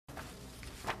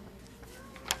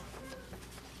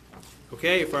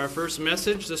Okay, for our first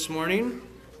message this morning,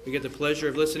 we get the pleasure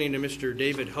of listening to Mr.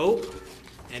 David Hope,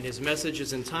 and his message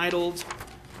is entitled,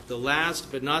 The Last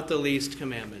But Not the Least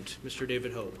Commandment. Mr.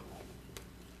 David Hope.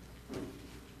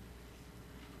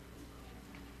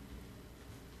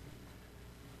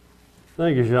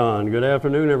 Thank you, John. Good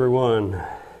afternoon, everyone.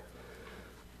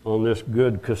 On this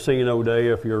good casino day,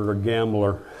 if you're a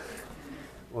gambler.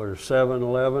 What is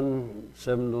 7-Eleven,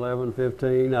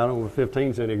 15? I don't know if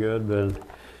 15's any good, but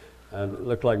it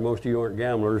looked like most of you aren't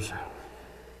gamblers.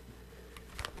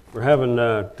 We're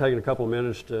taking a couple of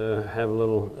minutes to have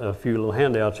a few little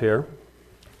handouts here.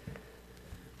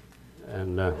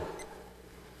 And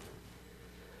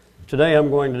today I'm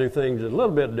going to do things a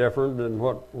little bit different than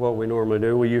what we normally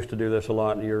do. We used to do this a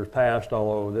lot in years past,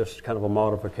 although this is kind of a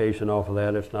modification off of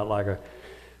that. It's not like a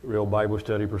real Bible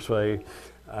study per se.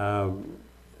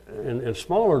 In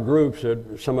smaller groups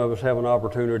that some of us have an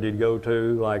opportunity to go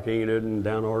to, like Enid and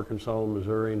down Arkansas,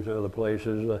 Missouri, and other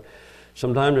places,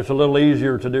 sometimes it's a little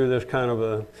easier to do this kind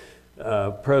of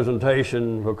a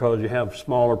presentation because you have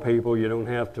smaller people. You don't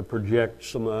have to project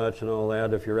so much and all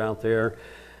that if you're out there.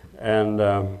 And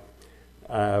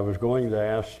I was going to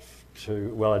ask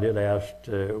I did ask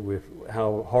with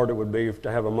how hard it would be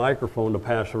to have a microphone to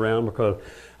pass around, because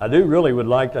I would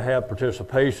like to have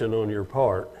participation on your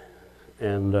part.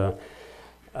 And let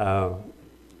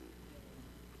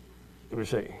me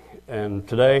see. And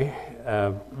today,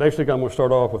 basically, I'm going to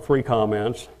start off with 3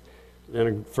 comments,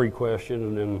 then 3 questions,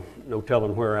 and then no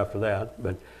telling where after that.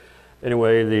 But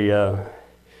anyway, the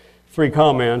 3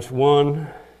 comments. 1,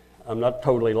 I'm not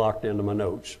totally locked into my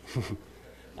notes.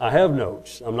 I have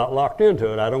notes. I'm not locked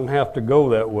into it. I don't have to go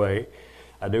that way.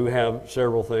 I do have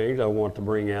several things I want to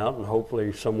bring out, and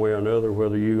hopefully some way or another,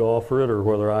 whether you offer it or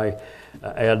whether I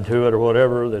add to it or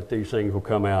whatever, that these things will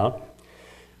come out.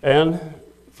 And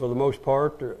for the most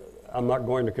part, I'm not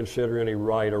going to consider any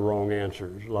right or wrong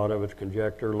answers. A lot of it's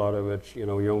conjecture, a lot of it's,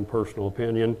 your own personal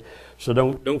opinion. So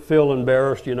don't feel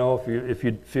embarrassed, if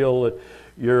you feel that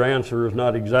your answer is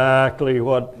not exactly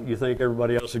what you think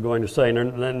everybody else is going to say.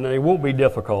 And they won't be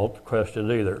difficult questions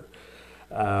either.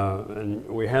 And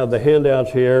we have the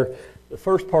handouts here. The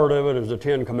first part of it is the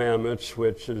 10 Commandments,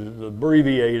 which is the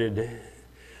abbreviated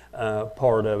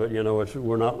part of it.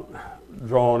 We're not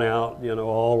drawing out,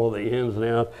 all of the ins and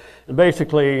outs. And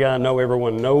basically, I know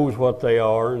everyone knows what they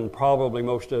are, and probably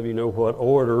most of you know what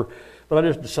order, but I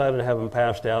just decided to have them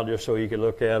passed out just so you could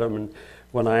look at them, and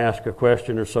when I ask a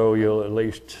question or so, you'll at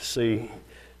least see,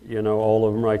 all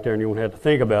of them right there, and you won't have to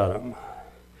think about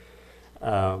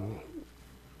them.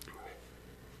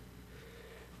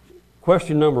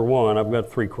 Question number 1, I've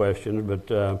got 3 questions,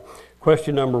 but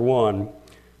question number 1,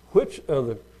 which of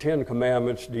the 10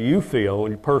 Commandments do you feel,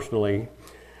 and personally,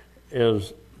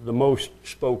 is the most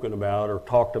spoken about or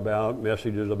talked about,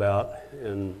 messages about,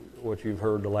 in what you've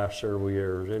heard the last several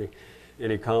years?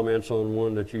 Any comments on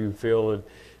one that you feel that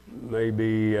may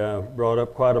be brought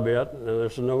up quite a bit? Now,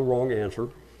 there's no wrong answer.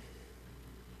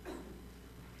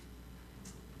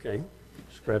 Okay,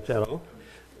 scratch that off.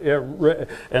 Yeah,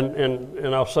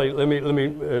 and I'll say, let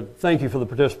me thank you for the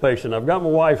participation. I've got my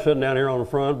wife sitting down here on the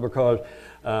front because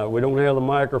we don't have the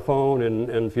microphone,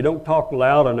 and if you don't talk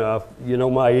loud enough,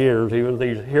 my ears, even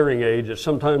these hearing aids,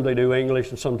 sometimes they do English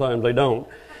and sometimes they don't.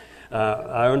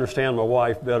 I understand my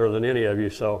wife better than any of you,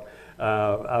 so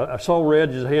I saw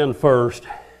Reg's hand first.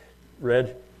 Reg?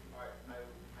 All right,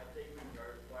 I think we've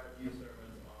heard quite a few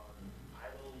sermons on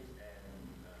idols and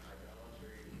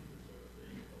idolatry, sort of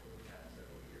thing, over the past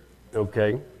several years.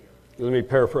 Okay. Let me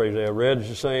paraphrase that.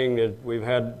 Reg's saying that we've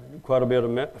had quite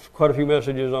a few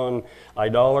messages on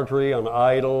idolatry, on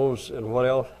idols, and what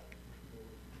else?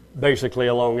 Basically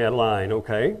along that line.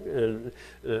 Okay.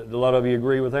 A lot of you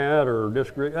agree with that or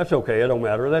disagree? That's okay. It don't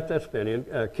matter. That's opinion.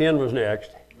 Ken was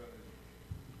next.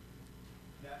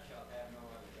 Thou shalt have no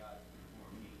other gods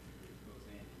before me. It goes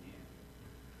hand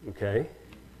in hand.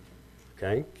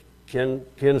 Okay.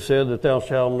 Ken said that thou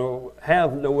shalt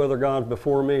have no other gods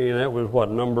before me, and that was what,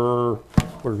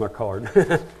 where's my card?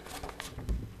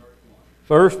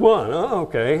 First one. Oh,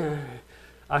 okay.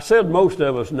 I said most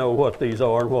of us know what these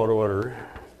are and what order.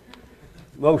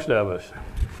 Most of us.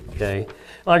 Okay.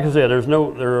 Like I said,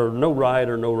 there are no right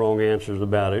or no wrong answers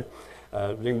about it.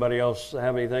 Does anybody else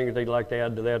have anything that they'd like to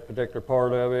add to that particular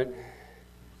part of it?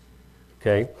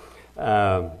 Okay.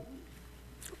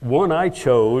 One I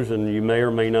chose, and you may or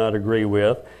may not agree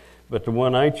with, but the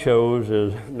one I chose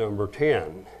is number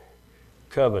 10,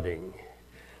 coveting.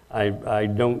 I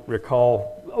don't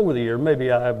recall over the year,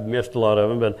 maybe I've missed a lot of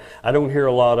them, but I don't hear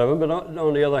a lot of them. But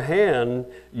on the other hand,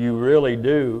 you really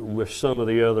do with some of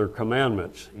the other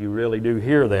commandments. You really do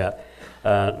hear that.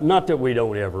 Not that we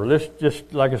don't ever. This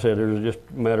just, like I said, it was just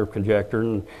a matter of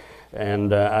conjecture,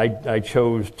 and I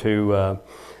chose to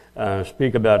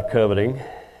speak about coveting.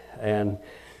 And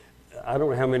I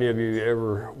don't know how many of you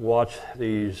ever watch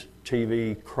these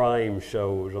TV crime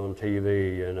shows on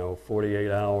TV,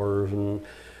 48 Hours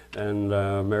and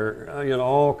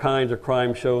all kinds of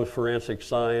crime shows, forensic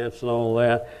science and all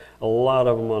that. A lot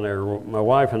of them on there. My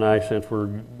wife and I, since we're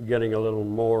getting a little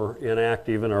more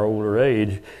inactive in our older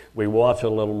age, we watch a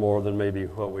little more than maybe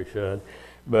what we should.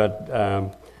 But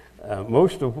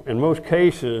in most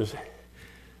cases,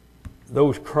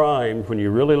 those crimes, when you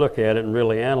really look at it and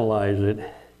really analyze it,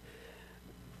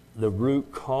 the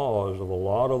root cause of a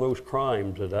lot of those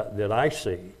crimes that I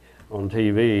see on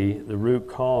TV, the root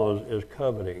cause is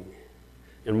coveting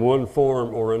in one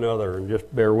form or another. And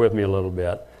just bear with me a little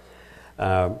bit.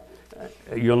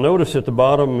 You'll notice at the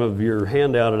bottom of your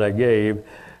handout that I gave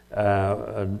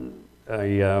a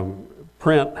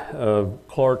print of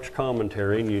Clark's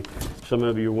commentary. And some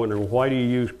of you wonder, why do you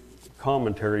use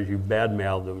commentaries? You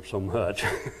badmouth them so much.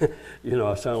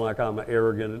 I sound like I'm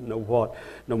arrogant, no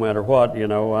matter what,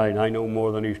 I know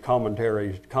more than these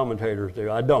commentators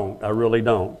do. I don't. I really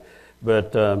don't.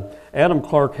 But Adam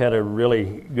Clark had a really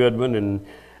good one,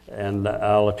 and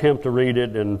I'll attempt to read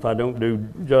it, and if I don't do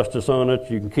justice on it,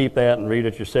 you can keep that and read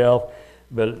it yourself.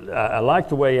 But I like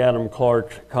the way Adam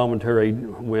Clark's commentary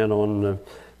went on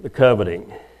the coveting.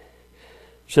 It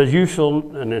says, you shall,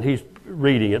 and then he's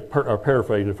reading it, or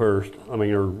paraphrasing it first, or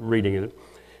reading it.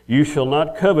 You shall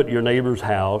not covet your neighbor's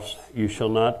house, you shall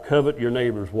not covet your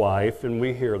neighbor's wife, and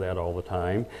we hear that all the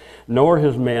time, nor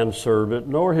his manservant,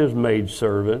 nor his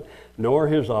maidservant, nor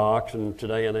his ox, and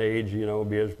today and age,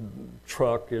 be his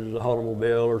truck, his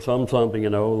automobile, or something,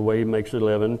 the way he makes a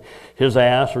living, his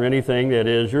ass, or anything that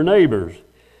is your neighbor's.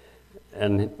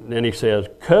 And then he says,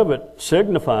 covet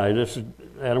signifies, this is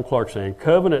Adam Clark saying,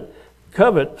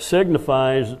 covet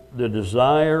signifies the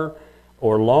desire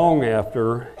or long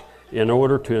after in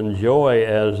order to enjoy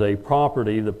as a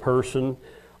property the person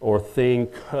or thing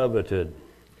coveted.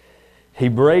 He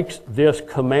breaks this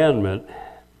commandment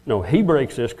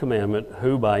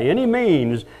who by any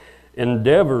means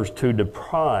endeavors to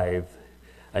deprive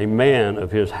a man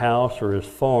of his house or his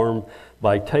farm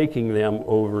by taking them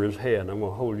over his head. I'm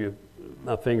going to hold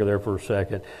my finger there for a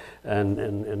second. And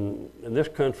in this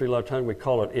country, a lot of times we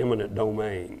call it eminent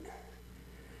domain.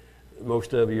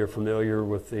 Most of you are familiar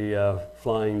with the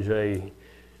Flying J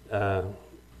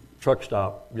truck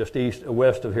stop just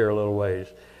west of here a little ways.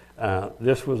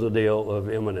 This was a deal of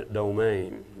eminent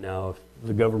domain. Now, if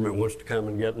the government wants to come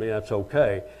and get me, that's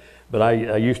okay. But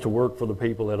I used to work for the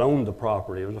people that owned the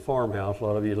property. It was a farmhouse. A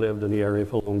lot of you lived in the area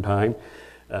for a long time.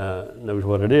 Knows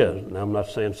what it is. Now, I'm not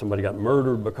saying somebody got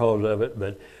murdered because of it,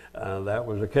 but that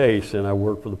was the case. And I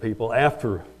worked for the people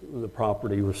after the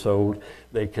property was sold.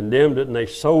 They condemned it and they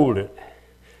sold it.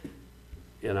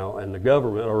 And the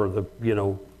government or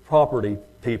the property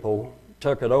people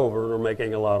took it over and are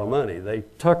making a lot of money. They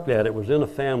took that. It was in a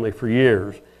family for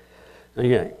years.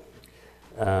 Again,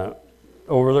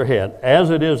 over their head. As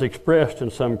it is expressed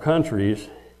in some countries,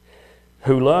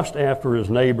 who lust after his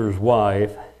neighbor's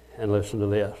wife, and listen to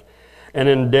this, and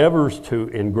endeavors to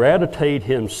ingratiate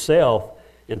himself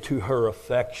into her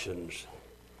affections,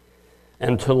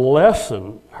 and to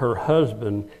lessen her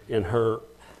husband in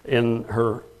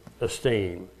her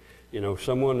esteem.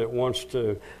 Someone that wants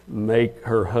to make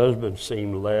her husband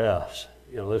seem less.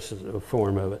 This is a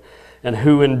form of it. And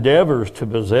who endeavors to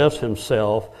possess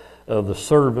himself of the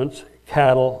servants,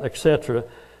 cattle, etc.,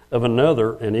 of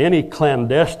another in any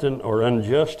clandestine or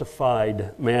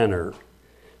unjustified manner.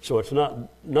 So it's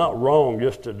not wrong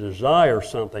just to desire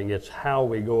something. It's how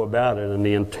we go about it and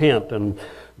the intent and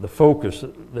the focus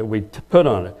that we put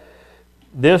on it.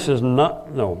 This is not,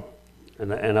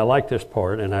 and I like this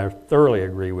part, and I thoroughly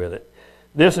agree with it.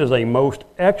 This is a most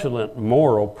excellent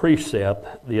moral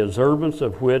precept, the observance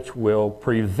of which will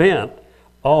prevent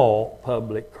all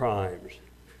public crimes.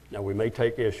 Now, we may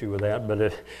take issue with that,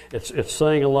 but it's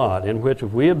saying a lot, in which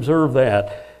if we observe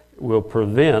that, will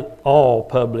prevent all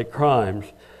public crimes.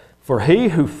 For he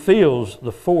who feels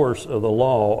the force of the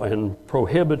law and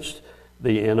prohibits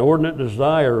the inordinate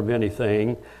desire of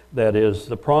anything that is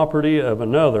the property of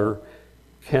another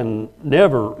can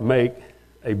never make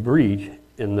a breach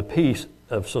in the peace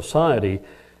of society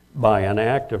by an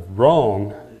act of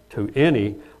wrong to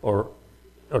any or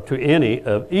to any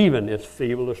of even its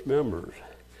feeblest members.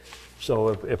 So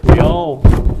if we all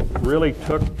really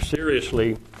took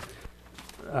seriously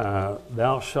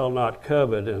thou shalt not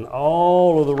covet and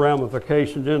all of the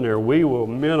ramifications in there, we will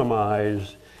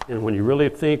minimize, and when you really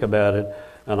think about it,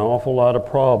 an awful lot of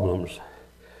problems.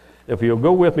 If you'll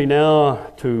go with me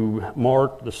now to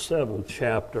Mark, the 7th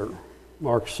chapter,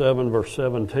 Mark 7, verse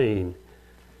 17.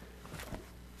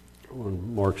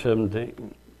 Mark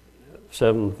 17,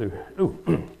 7 through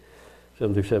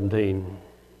 17,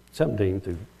 17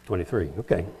 through 23.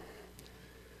 Okay.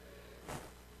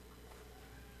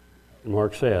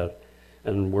 Mark said,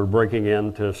 and we're breaking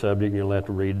into a subject, you'll have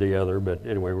to read the other, but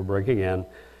anyway, we're breaking in.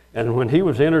 And when he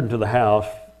was entered into the house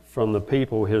from the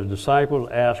people, his disciples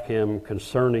asked him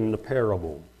concerning the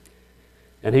parable.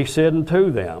 And he said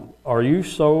unto them, Are you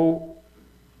so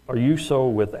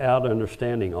without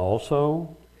understanding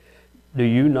also? Do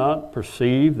you not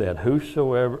perceive that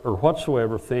whosoever or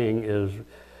whatsoever thing is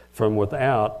from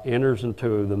without enters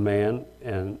into the man,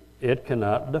 and it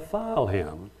cannot defile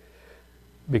him?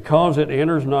 Because it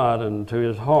enters not into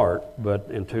his heart, but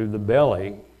into the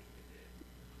belly,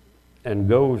 and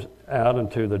goes out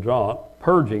into the draught,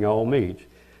 purging all meats.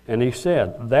 And he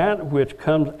said, That which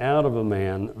comes out of a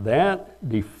man, that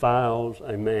defiles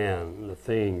a man, the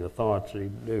thing, the thoughts that he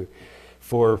do.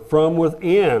 For from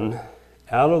within,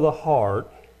 out of the heart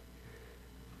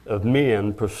of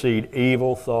men proceed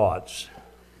evil thoughts,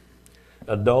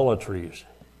 idolatries,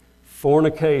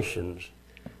 fornications,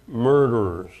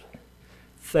 murderers,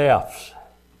 thefts,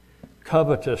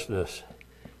 covetousness,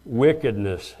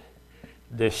 wickedness,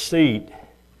 deceit,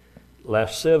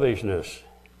 lasciviousness,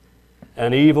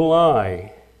 an evil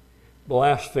eye,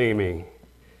 blasphemy,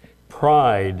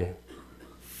 pride,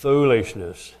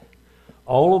 foolishness.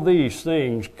 All of these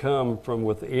things come from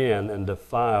within and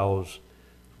defiles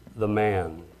the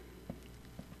man.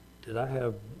 Did I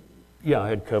have? Yeah, I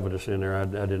had covetous in there. I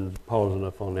didn't pause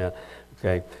enough on that.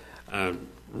 Okay.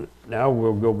 Now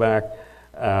we'll go back.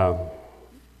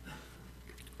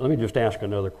 Let me just ask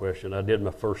another question. I did my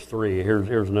first three.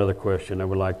 Here's another question I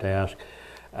would like to ask.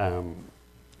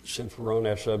 Since we're on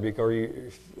that subject, are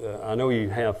you? I know you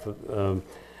have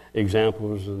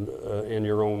examples in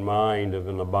your own mind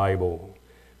in the Bible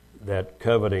that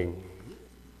coveting,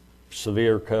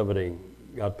 severe coveting,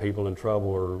 got people in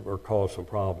trouble or caused some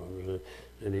problems.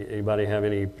 Anybody have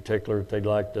any particular that they'd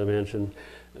like to mention?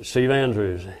 Steve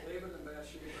Andrews.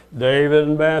 David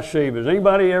and Bathsheba. Has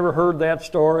anybody ever heard that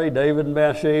story, David and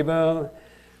Bathsheba,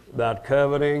 about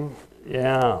coveting?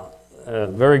 Yeah,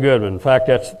 very good one. In fact,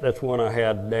 that's one I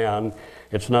had down.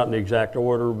 It's not in the exact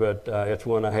order, but it's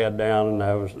one I had down, and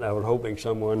I was hoping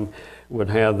someone would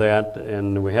have that.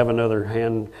 And we have another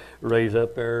hand raised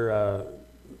up there,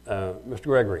 Mr.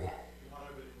 Gregory. A lot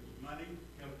of it was money,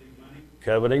 coveting money.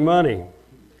 Coveting money.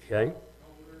 Okay.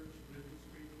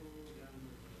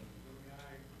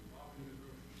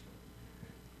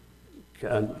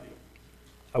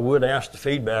 I would ask the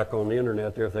feedback on the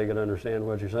internet there if they could understand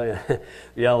what you're saying.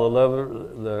 Yeah, the love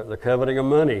of the coveting of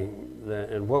money.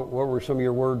 And what were some of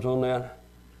your words on that?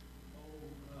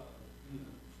 In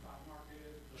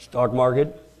the Stock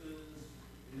market?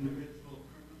 Individual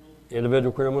criminals.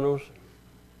 Individual criminals?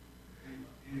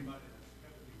 Anybody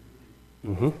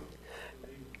that's coveting. Mm-hmm.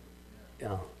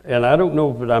 Yeah. And I don't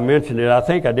know if I mentioned it. I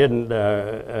think I didn't,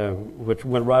 which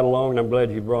went right along, and I'm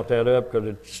glad you brought that up because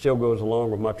it still goes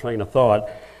along with my train of thought.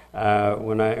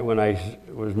 When I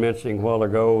was mentioning a while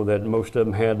ago that most of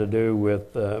them had to do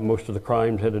with, most of the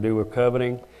crimes had to do with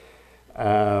coveting.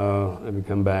 Let me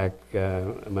come back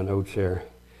in my notes here.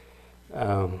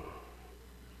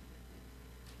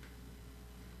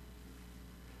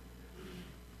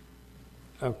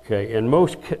 Okay, and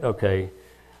most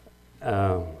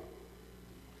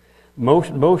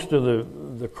of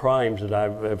the crimes that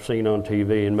I've seen on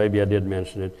TV, and maybe I did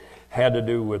mention it, had to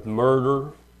do with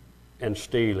murder and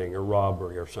stealing or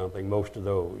robbery or something. Most of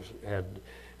those had,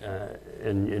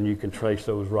 and you can trace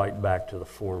those right back to the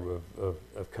form of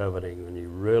coveting when you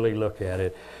really look at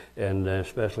it, and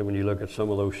especially when you look at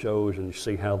some of those shows and you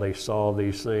see how they solve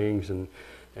these things, and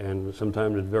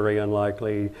sometimes it's very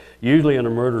unlikely. Usually in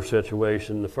a murder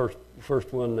situation, the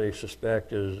first one they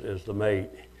suspect is the mate.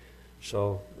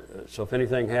 So if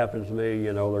anything happens to me,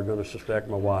 they're going to suspect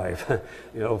my wife,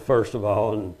 first of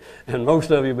all. And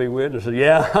most of you be witnesses,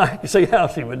 yeah, I can see how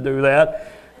she would do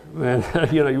that. And,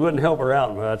 you wouldn't help her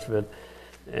out much. But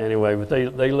anyway, but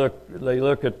they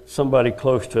look at somebody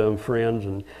close to them, friends,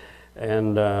 and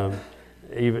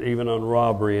even on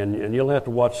robbery. And you'll have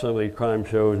to watch some of these crime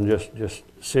shows and just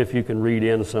see if you can read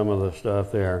in some of the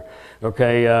stuff there.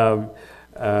 Okay, I'm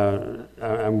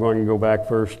going to go back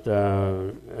first.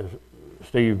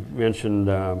 Steve mentioned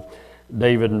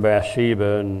David and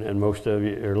Bathsheba, and most of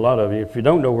you, or a lot of you, if you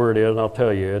don't know where it is, I'll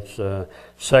tell you. It's 2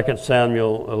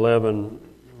 Samuel 11,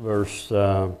 verse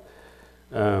 1.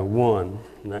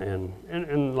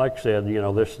 And like I said,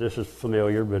 this is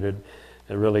familiar, but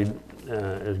it really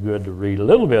is good to read a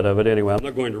little bit of it anyway. I'm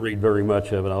not going to read very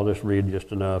much of it. I'll just read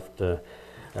just enough to,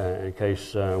 in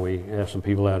case we have some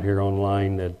people out here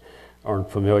online that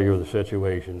aren't familiar with the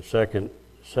situation. Second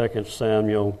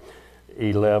Samuel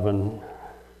 11,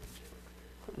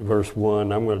 verse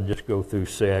 1. I'm going to just go through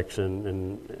 6,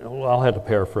 and I'll have to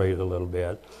paraphrase a little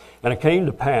bit. And it came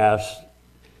to pass,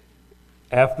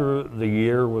 after the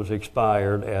year was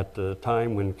expired, at the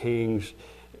time when kings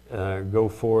go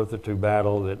forth to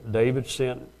battle, that David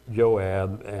sent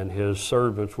Joab and his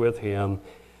servants with him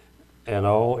and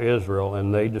all Israel,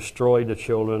 and they destroyed the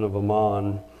children of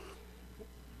Ammon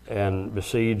and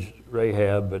besieged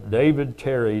Rahab. But David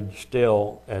tarried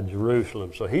still at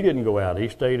Jerusalem. So he didn't go out, he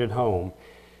stayed at home.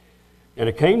 And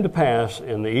it came to pass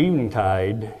in the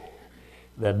eventide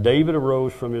that David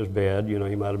arose from his bed. You know,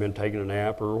 he might have been taking a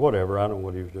nap or whatever. I don't know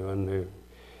what he was doing.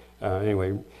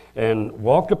 Anyway, and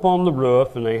walked upon the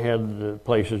roof, and they had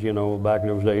places, you know, back in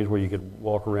those days where you could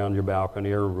walk around your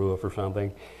balcony or a roof or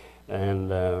something.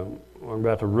 And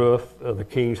about the roof of the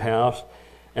king's house.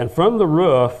 And from the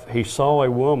roof he saw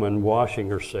a woman washing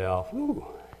herself. Ooh,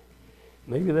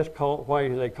 maybe that's why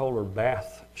they call her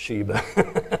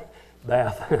Bathsheba.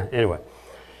 Anyway,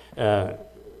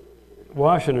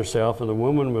 washing herself, and the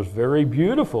woman was very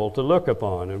beautiful to look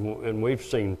upon. And we've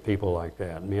seen people like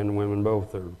that, men and women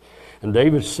both are. And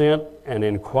David sent and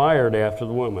inquired after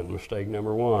the woman, mistake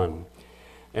number one.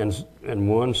 And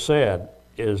one said,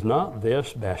 "Is not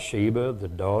this Bathsheba the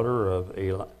daughter of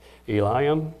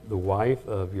Eliam, the wife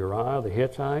of Uriah the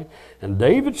Hittite?" And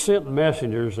David sent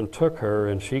messengers and took her,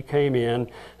 and she came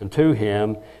in unto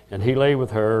him, and he lay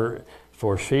with her,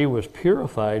 for she was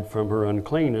purified from her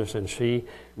uncleanness, and she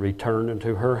returned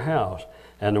into her house.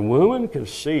 And the woman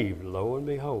conceived, lo and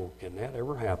behold, can that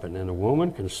ever happen? And the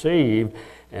woman conceived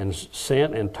and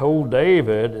sent and told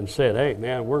David and said, "Hey,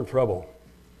 man, we're in trouble.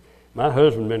 My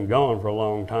husband's been gone for a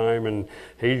long time, and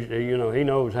he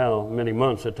knows how many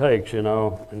months it takes, and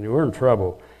we're in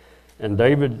trouble." And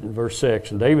David, verse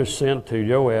 6, and David sent to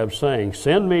Joab, saying,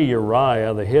 "Send me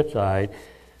Uriah the Hittite,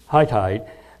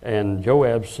 and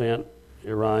Joab sent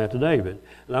Uriah to David."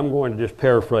 And I'm going to just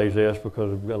paraphrase this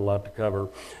because we've got a lot to cover.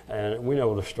 And we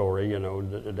know the story,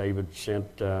 that David sent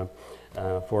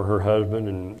for her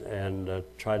husband and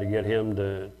tried to get him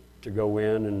to go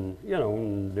in and,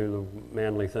 and do the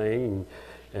manly thing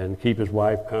and keep his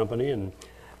wife company.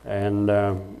 And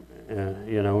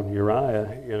Uriah,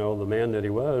 the man that he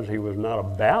was not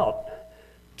about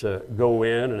to go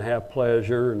in and have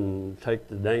pleasure and take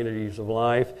the dainties of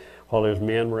life while his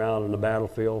men were out on the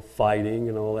battlefield fighting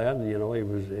and all that.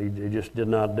 He just did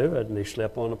not do it, and he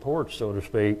slept on the porch, so to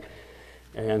speak.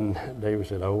 And David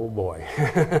said, "Oh boy."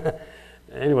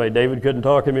 Anyway, David couldn't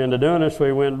talk him into doing it, so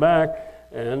he went back.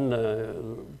 And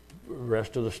the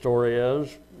rest of the story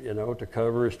is, to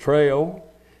cover his trail,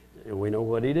 and we know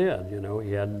what he did.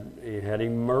 He had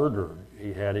him murdered.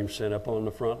 He had him sent up on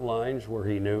the front lines where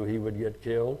he knew he would get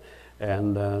killed,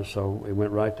 and so he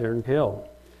went right there and killed.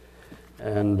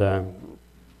 And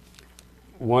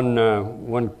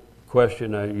one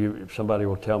question, somebody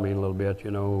will tell me in a little bit.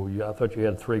 I thought you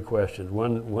had 3 questions.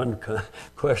 One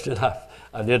question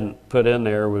I didn't put in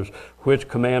there was, which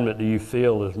commandment do you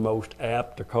feel is most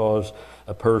apt to cause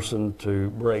a person to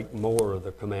break more of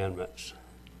the commandments?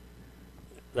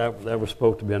 That was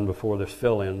supposed to have been before this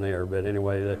fill-in there, but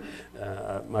anyway,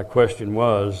 my question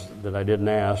was, that I didn't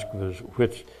ask, was,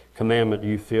 which commandment do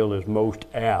you feel is most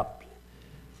apt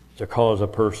to cause a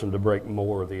person to break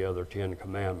more of the other 10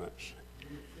 commandments?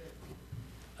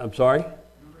 I'm sorry?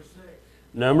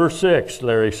 Number 6,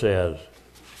 Larry says.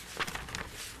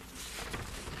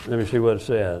 Let me see what it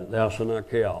says. Thou shalt not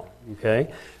kill.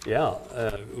 Okay? Yeah.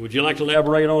 Would you like to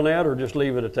elaborate on that, or just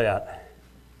leave it at that?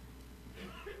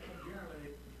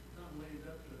 Generally, something leads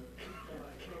up to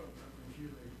somebody killing something, it's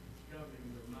usually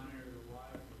coveting the money or the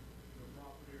wife or the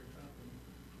property or something.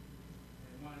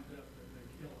 And it winds up that they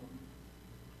kill them.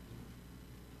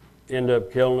 End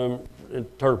up killing them.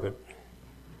 Interpret.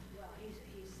 Well, he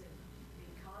said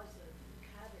because of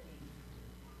coveting,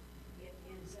 it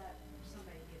ends up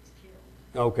somebody gets killed.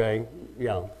 Okay,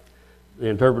 yeah. The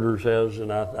interpreter says,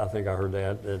 and I think I heard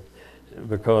that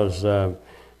because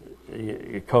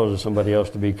it causes somebody else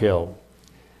to be killed.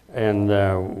 And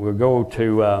we'll go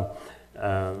to,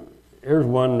 here's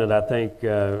one that I think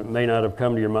may not have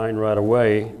come to your mind right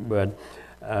away, but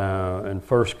in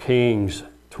 1 Kings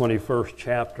 21st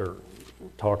chapter,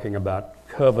 talking about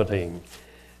coveting,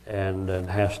 and it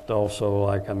has also,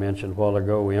 like I mentioned a while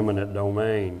ago, eminent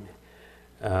domain.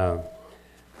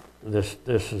 This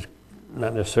is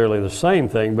not necessarily the same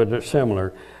thing, but it's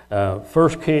similar.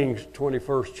 1 Kings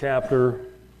 21st chapter,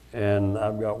 and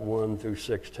I've got 1 through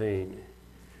 16.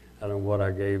 I don't know what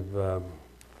I gave. I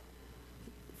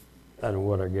don't know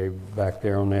what I gave back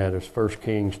there on that. It's 1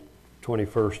 Kings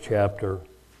 21st chapter.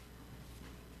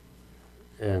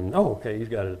 And, oh, okay, he's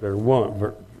got it there.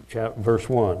 Verse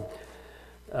 1.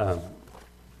 And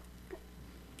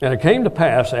it came to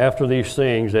pass after these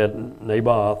things that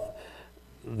Naboth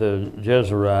the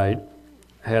Jezreelite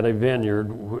had a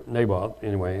vineyard, Naboth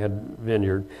anyway, had a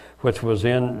vineyard, which was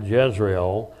in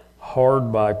Jezreel,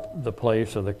 hard by the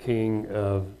place of the king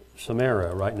of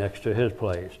Samaria, right next to his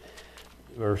place.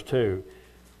 Verse 2.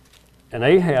 And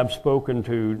Ahab spoken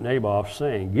to Naboth,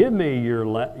 saying, Give me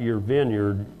your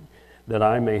vineyard, that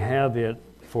I may have it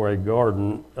for a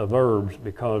garden of herbs,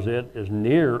 because it is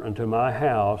near unto my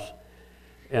house,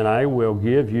 and I will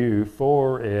give you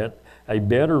for it a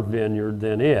better vineyard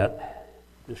than it.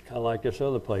 Just kind of like this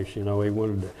other place, you know, he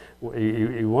wanted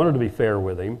to be fair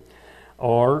with him.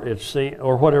 Or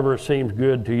whatever it seems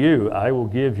good to you, I will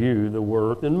give you the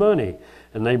worth in money.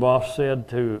 And Naboth said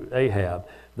to Ahab,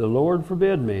 The Lord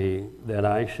forbid me that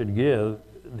I should give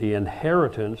the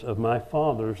inheritance of my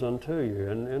fathers unto you.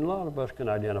 And a lot of us can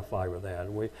identify with that.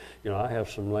 I have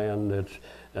some land that's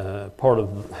part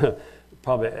of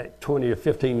probably 20 or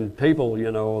 15 people,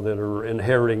 that are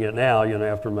inheriting it now,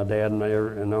 after my dad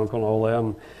and uncle and all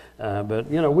them. But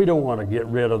we don't want to get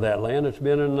rid of that land. It's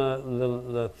been in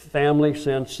the family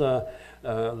since the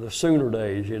Sooner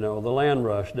days, the land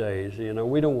rush days.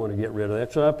 We don't want to get rid of that.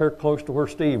 It's up there close to where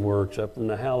Steve works, up in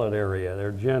the Hallett area,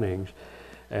 there, Jennings.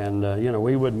 And,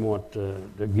 we wouldn't want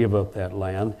to give up that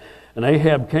land. And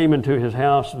Ahab came into his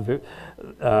house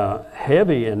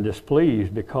heavy and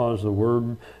displeased, because the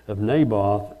word of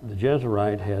Naboth the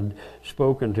Jezreelite had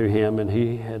spoken to him, and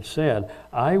he had said,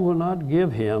 I will not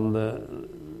give him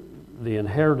the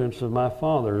inheritance of my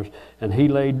fathers. And he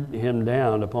laid him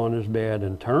down upon his bed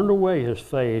and turned away his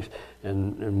face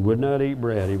and would not eat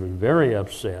bread. He was very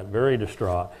upset, very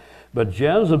distraught. But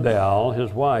Jezebel,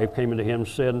 his wife, came unto him and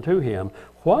said unto him,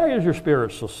 Why is your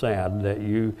spirit so sad that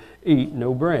you eat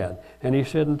no bread? And he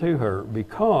said unto her,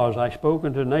 Because I spoke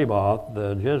unto Naboth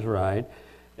the Jezreelite,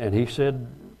 and he said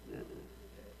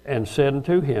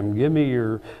unto him, Give me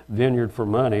your vineyard for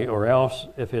money, or else,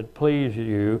 if it please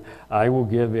you, I will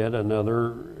give you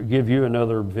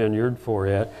another vineyard for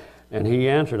it. And he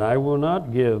answered, I will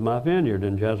not give my vineyard.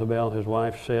 And Jezebel his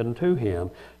wife said unto him,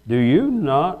 Do you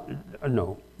now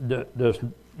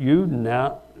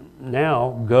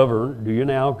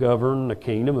govern the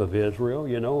kingdom of Israel?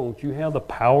 Don't you have the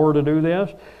power to do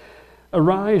this?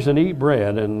 Arise and eat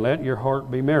bread, and let your heart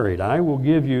be merry. I will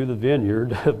give you the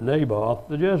vineyard of Naboth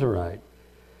the Jezreelite.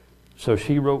 So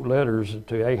she wrote letters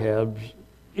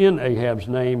in Ahab's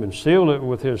name, and sealed it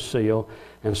with his seal,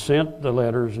 and sent the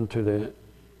letters unto the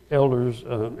elders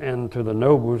and to the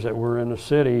nobles that were in the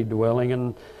city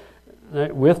dwelling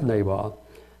with Naboth.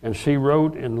 And she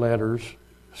wrote in letters,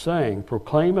 saying,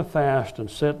 Proclaim a fast, and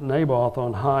set Naboth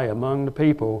on high among the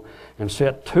people, and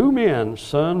set 2 men,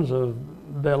 sons of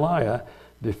Beliah,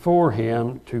 before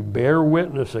him to bear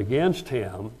witness against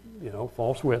him,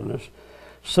 false witness,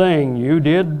 saying, You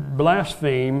did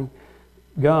blaspheme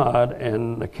God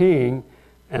and the king,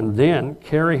 and then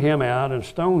carry him out and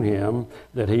stone him,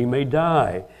 that he may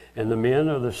die. And the men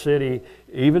of the city,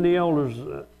 even the elders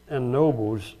and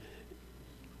nobles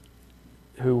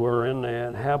who were in the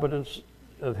inhabitants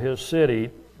of his city,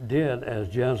 did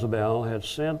as Jezebel had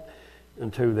sent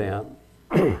unto them.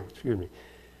 Excuse me.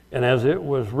 And as it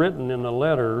was written in the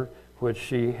letter which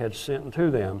she had sent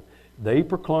unto them, they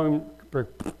proclaimed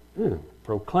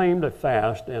a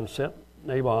fast, and set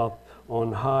Naboth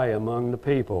on high among the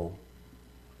people.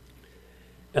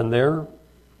 And there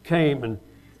came in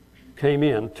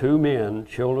 2 men,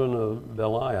 children of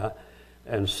Beliah,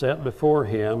 and set before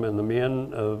him, and the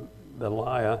men of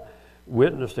Beliah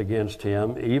witnessed against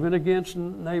him, even against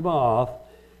Naboth,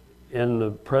 in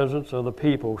the presence of the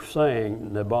people,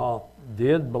 saying, Naboth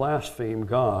did blaspheme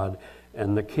God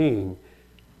and the king.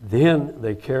 Then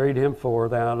they carried him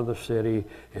forth out of the city,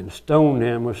 and stoned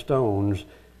him with stones,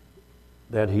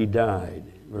 that he died.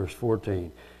 Verse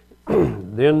 14.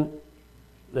 Then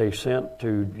they sent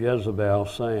to Jezebel,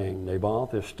 saying,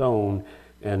 Naboth is stoned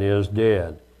and is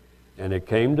dead. And it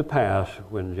came to pass,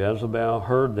 when Jezebel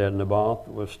heard that Naboth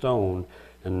was stoned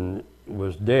and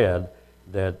was dead,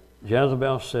 that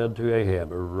Jezebel said to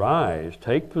Ahab, Arise,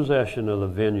 take possession of the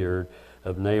vineyard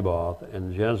of Naboth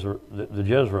and the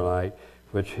Jezreelite,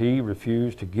 which he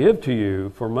refused to give to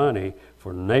you for money,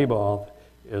 for Naboth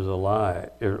is alive,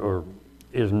 or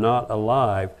is not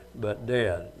alive, but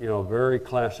dead. Very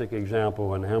classic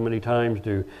example. And how many times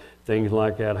do things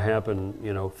like that happen,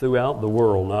 throughout the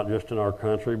world, not just in our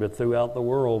country, but throughout the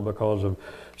world because of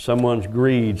someone's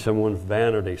greed, someone's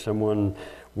vanity, someone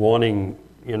wanting,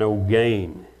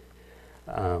 gain.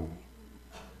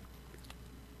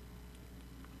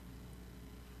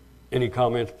 Any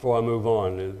comments before I move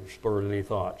on? Spurred any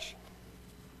thoughts?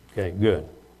 Okay, good.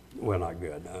 Well, not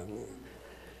good.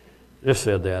 Just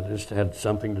said that. Just had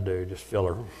something to do. Just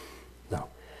filler. No.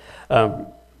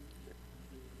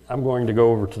 I'm going to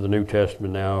go over to the New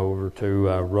Testament now, over to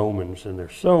Romans, and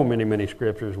there's so many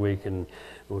scriptures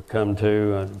we'll come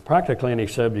to. Practically any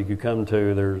subject you come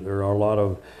to, there are a lot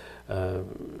of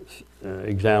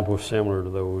examples similar to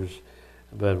those.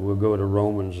 But we'll go to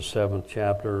Romans, the 7th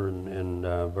chapter, and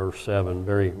verse 7,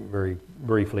 very, very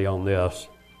briefly on this.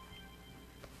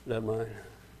 Is that mine?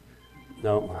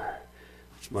 No,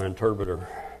 it's my interpreter.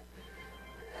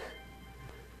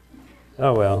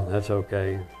 Oh, well, that's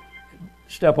okay.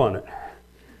 Step on it.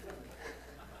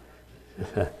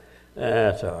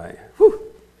 That's all right. Whew.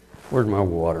 Where's my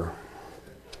water?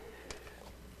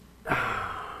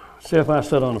 See if I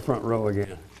sit on the front row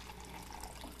again.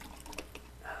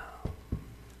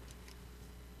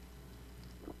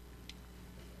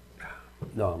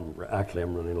 No, I'm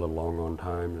running a little long on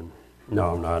time. And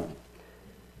no, I'm not.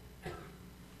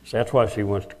 So that's why she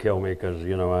wants to kill me, because,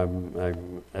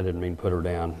 I didn't mean to put her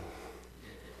down.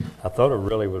 I thought it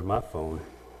really was my phone.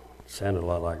 It sounded a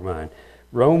lot like mine.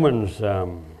 Romans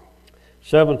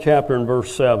 7th chapter and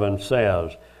verse 7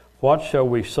 says, "What shall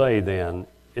we say then?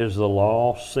 Is the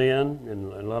law sin?"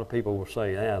 And a lot of people will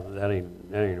say, that ain't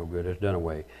no good. It's done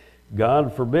away.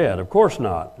 God forbid. Of course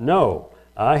not. No.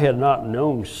 I had not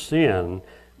known sin,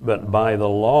 but by the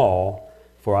law,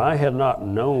 for I had not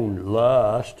known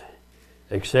lust,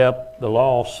 except the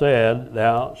law said,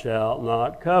 "Thou shalt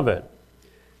not covet."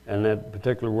 And that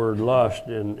particular word lust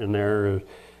in there is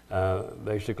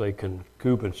basically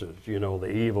concupiscence, the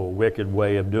evil, wicked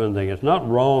way of doing things. It's not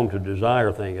wrong to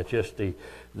desire things, it's just the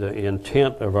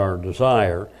intent of our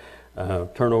desire.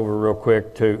 Turn over real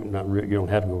quick to, you don't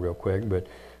have to go real quick, but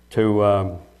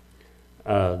to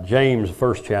James, the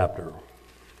 1st chapter.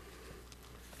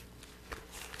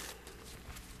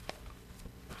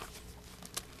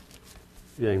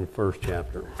 James, 1st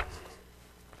chapter.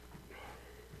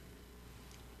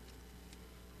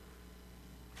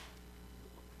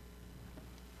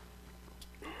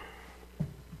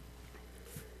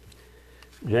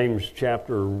 James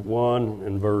chapter 1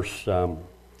 and verse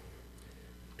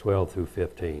 12 through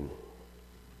 15.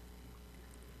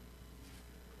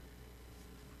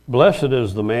 "Blessed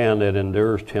is the man that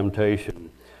endures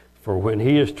temptation, for when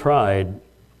he is tried,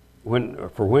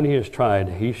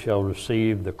 he shall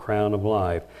receive the crown of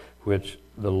life, which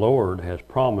the Lord has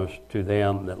promised to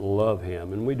them that love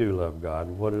him." And we do love God.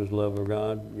 What is love of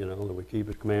God? That we keep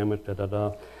his commandments,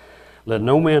 "Let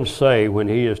no man say when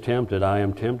he is tempted, I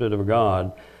am tempted of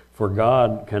God, for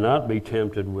God cannot be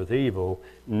tempted with evil,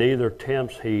 neither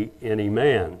tempts he any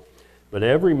man. But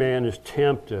every man is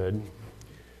tempted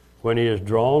when he is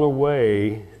drawn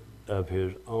away of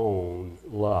his own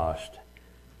lust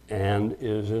and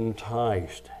is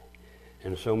enticed."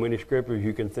 And so many scriptures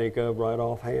you can think of right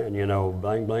offhand,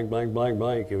 blank, blank, blank, blank,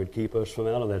 blank. It would keep us from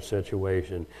out of that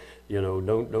situation.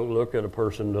 Don't look at a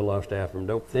person to lust after them.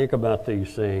 Don't think about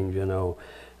these things,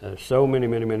 So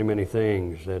many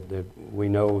things that we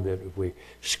know that if we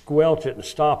squelch it and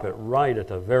stop it right at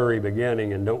the very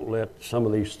beginning and don't let some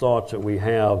of these thoughts that we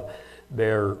have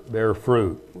bear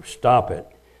fruit. Stop it.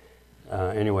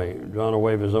 Anyway, drawn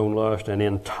away of his own lust and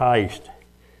enticed.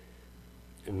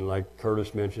 And like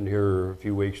Curtis mentioned here a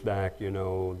few weeks back,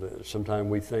 sometimes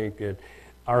we think that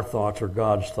our thoughts are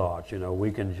God's thoughts.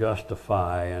 We can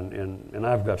justify, and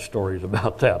I've got stories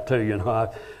about that too.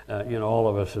 All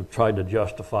of us have tried to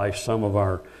justify some of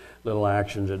our little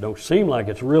actions that don't seem like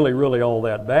it's really all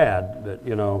that bad. But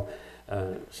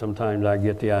sometimes I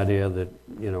get the idea that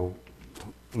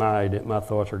my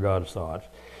thoughts are God's thoughts.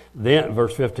 Then,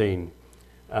 verse 15.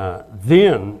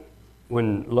 Then,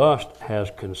 when lust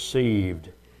has conceived,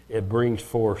 it brings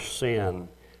forth sin,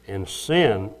 and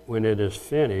sin, when it is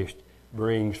finished,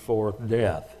 brings forth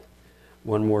death.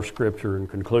 One more scripture in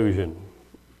conclusion.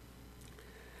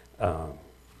 Let's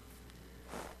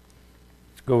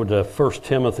go to 1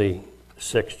 Timothy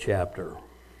 6th chapter.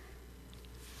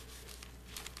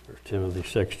 1 Timothy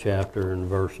 6th chapter and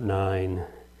verse 9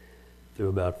 through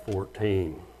about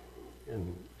 14.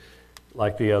 And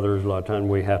like the others, a lot of times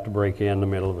we have to break in the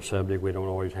middle of a subject. We don't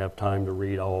always have time to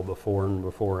read all before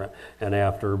and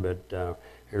after, but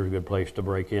here's a good place to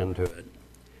break into it.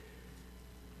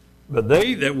 "But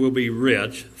they that will be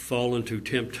rich fall into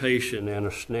temptation and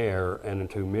a snare, and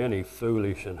into many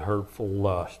foolish and hurtful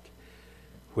lusts,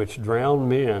 which drown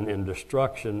men in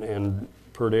destruction and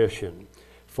perdition.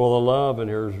 For the love, and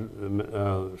here's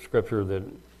the scripture that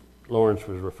Lawrence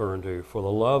was referring to, for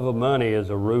the love of money is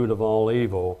a root of all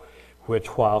evil, which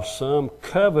while some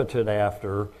coveted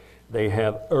after, they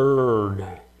have erred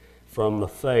from the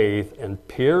faith and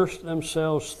pierced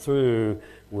themselves through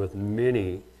with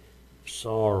many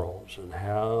sorrows. And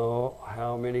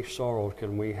how many sorrows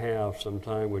can we have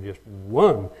sometime with just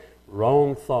one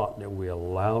wrong thought that we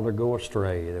allow to go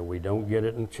astray, that we don't get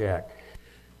it in check.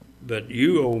 But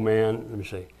you, O man,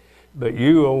 but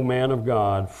you, O man of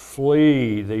God,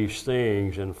 flee these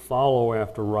things and follow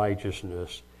after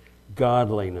righteousness,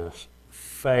 godliness,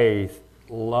 faith,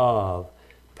 love,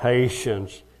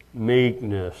 patience,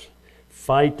 meekness.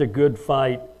 Fight the good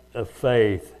fight of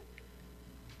faith.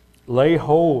 Lay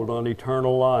hold on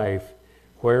eternal life,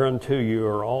 whereunto you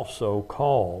are also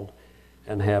called,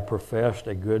 and have professed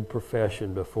a good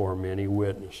profession before many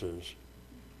witnesses.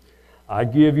 I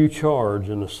give you charge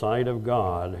in the sight of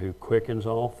God, who quickens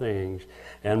all things,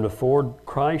 and before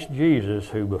Christ Jesus,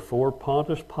 who before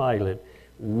Pontius Pilate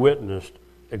witnessed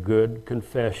a good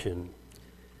confession,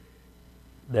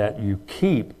 that you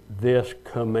keep this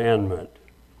commandment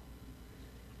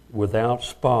without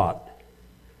spot,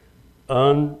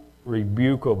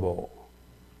 unrebukable,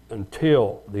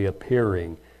 until the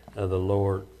appearing of the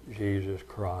Lord Jesus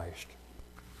Christ.